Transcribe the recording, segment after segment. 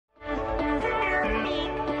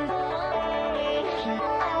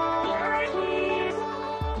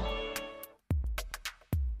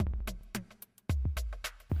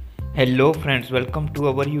Hello friends, welcome to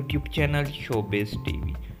our YouTube channel Showbiz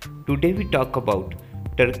TV. Today we talk about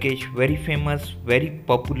Turkish very famous, very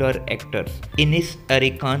popular actors Enis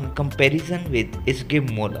Arıkan comparison with Ezgi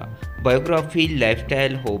Mola, biography,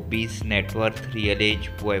 lifestyle, hobbies, Networth, real age,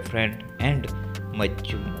 boyfriend and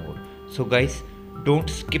much more. So guys, don't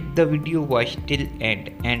skip the video, watch till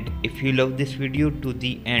end, and if you love this video to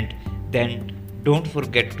the end, then don't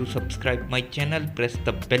forget to subscribe my channel, press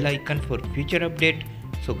the bell icon for future update.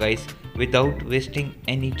 So guys, without wasting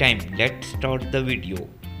any time, let's start the video.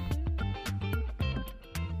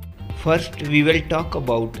 First we will talk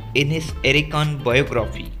about Enis Arıkan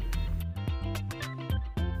biography.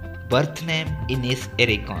 Birth name Enis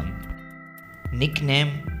Arıkan.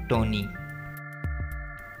 Nickname Tony.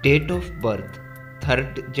 Date of birth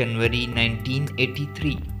 3rd January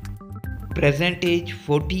 1983. Present age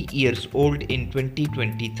 40 years old in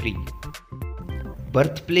 2023.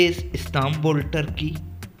 Birthplace Istanbul, Turkey.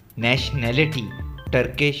 Nationality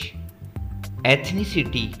Turkish.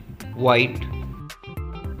 Ethnicity white.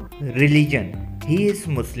 Religion he is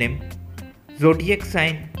Muslim. Zodiac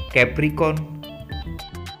sign Capricorn.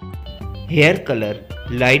 Hair color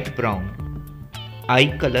light brown.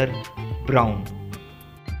 Eye color brown.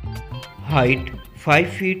 Height 5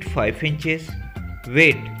 feet 5 inches.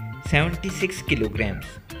 Weight 76 kilograms.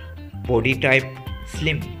 Body type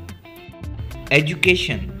slim.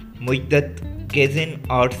 Education Müjdat Gezen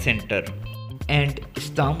Arts Center and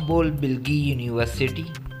Istanbul Bilgi University.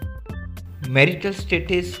 Marital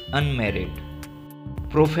status unmarried.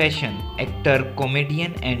 Profession actor,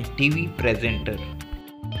 comedian and TV presenter.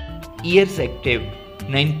 Years active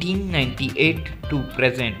 1998 to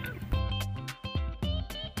present.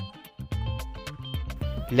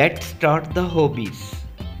 Let's start the hobbies.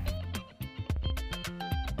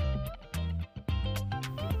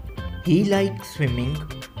 He likes swimming.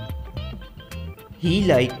 He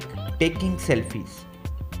likes taking selfies.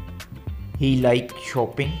 He likes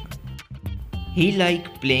shopping. He likes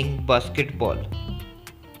playing basketball.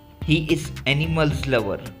 He is animals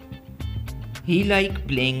lover. He likes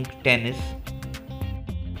playing tennis.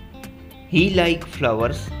 He likes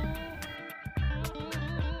flowers.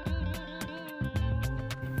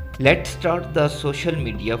 Let's start the social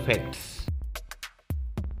media facts.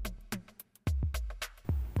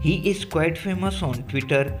 He is quite famous on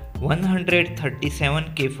Twitter,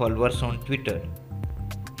 137k followers on Twitter.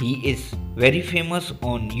 He is very famous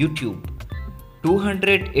on YouTube,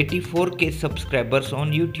 284k subscribers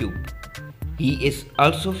on YouTube. He is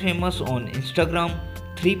also famous on Instagram,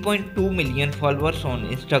 3.2 million followers on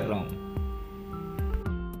Instagram.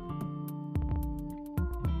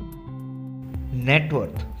 Net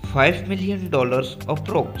worth $5 million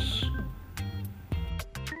approx.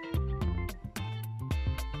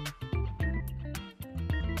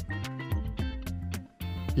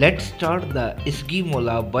 Let's start the Ezgi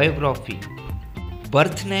Mola biography.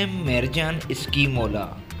 Birth name Mercan Ezgi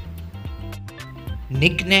Mola.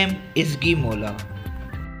 Nickname Ezgi Mola.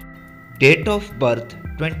 Date of birth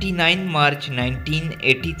 29 March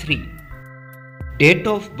 1983. Date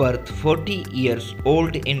of birth 40 years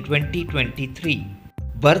old in 2023.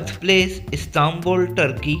 Birthplace Istanbul,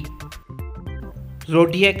 Turkey.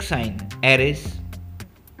 Zodiac sign Aries.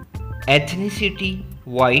 Ethnicity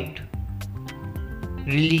white.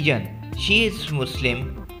 Religion she is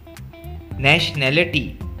Muslim.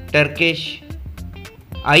 Nationality Turkish.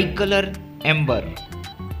 Eye color amber.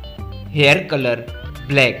 Hair color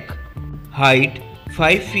black. Height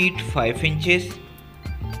 5 feet 5 inches.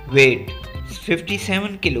 Weight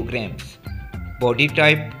 57 kilograms. Body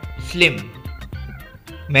type slim.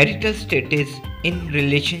 Marital status in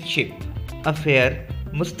relationship. Affair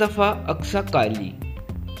Mustafa Aksakali.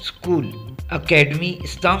 School Academy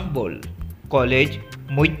Istanbul. College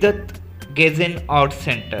Müjdat Gezen Arts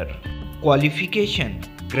Center. Qualification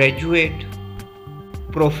graduate.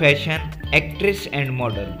 Profession actress and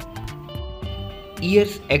model.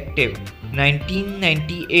 Years active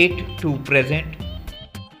 1998 to present.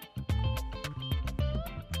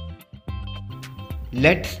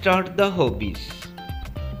 Let's start the hobbies.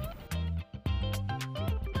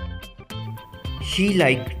 She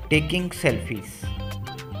likes taking selfies.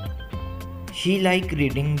 She likes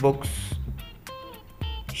reading books.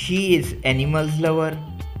 She is animals lover.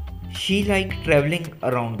 She likes traveling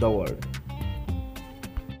around the world.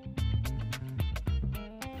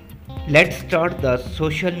 Let's start the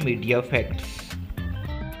social media facts.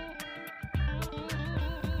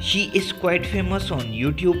 She is quite famous on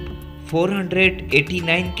YouTube,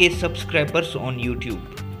 489k subscribers on YouTube.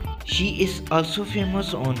 She is also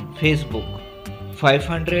famous on Facebook,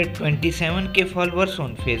 527k followers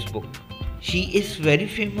on Facebook. She is very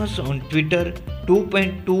famous on Twitter,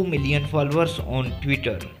 2.2 million followers on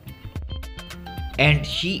Twitter. And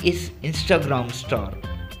she is Instagram star,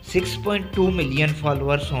 6.2 million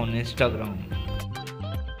followers on Instagram.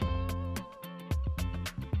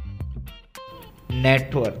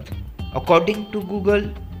 Net worth, according to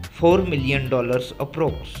Google, $4 million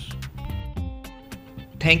approx.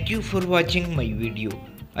 Thank you for watching my video.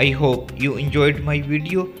 I hope you enjoyed my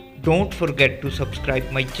video. Don't forget to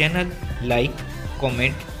subscribe my channel, like,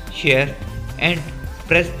 comment, share and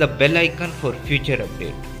press the bell icon for future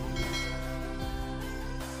updates.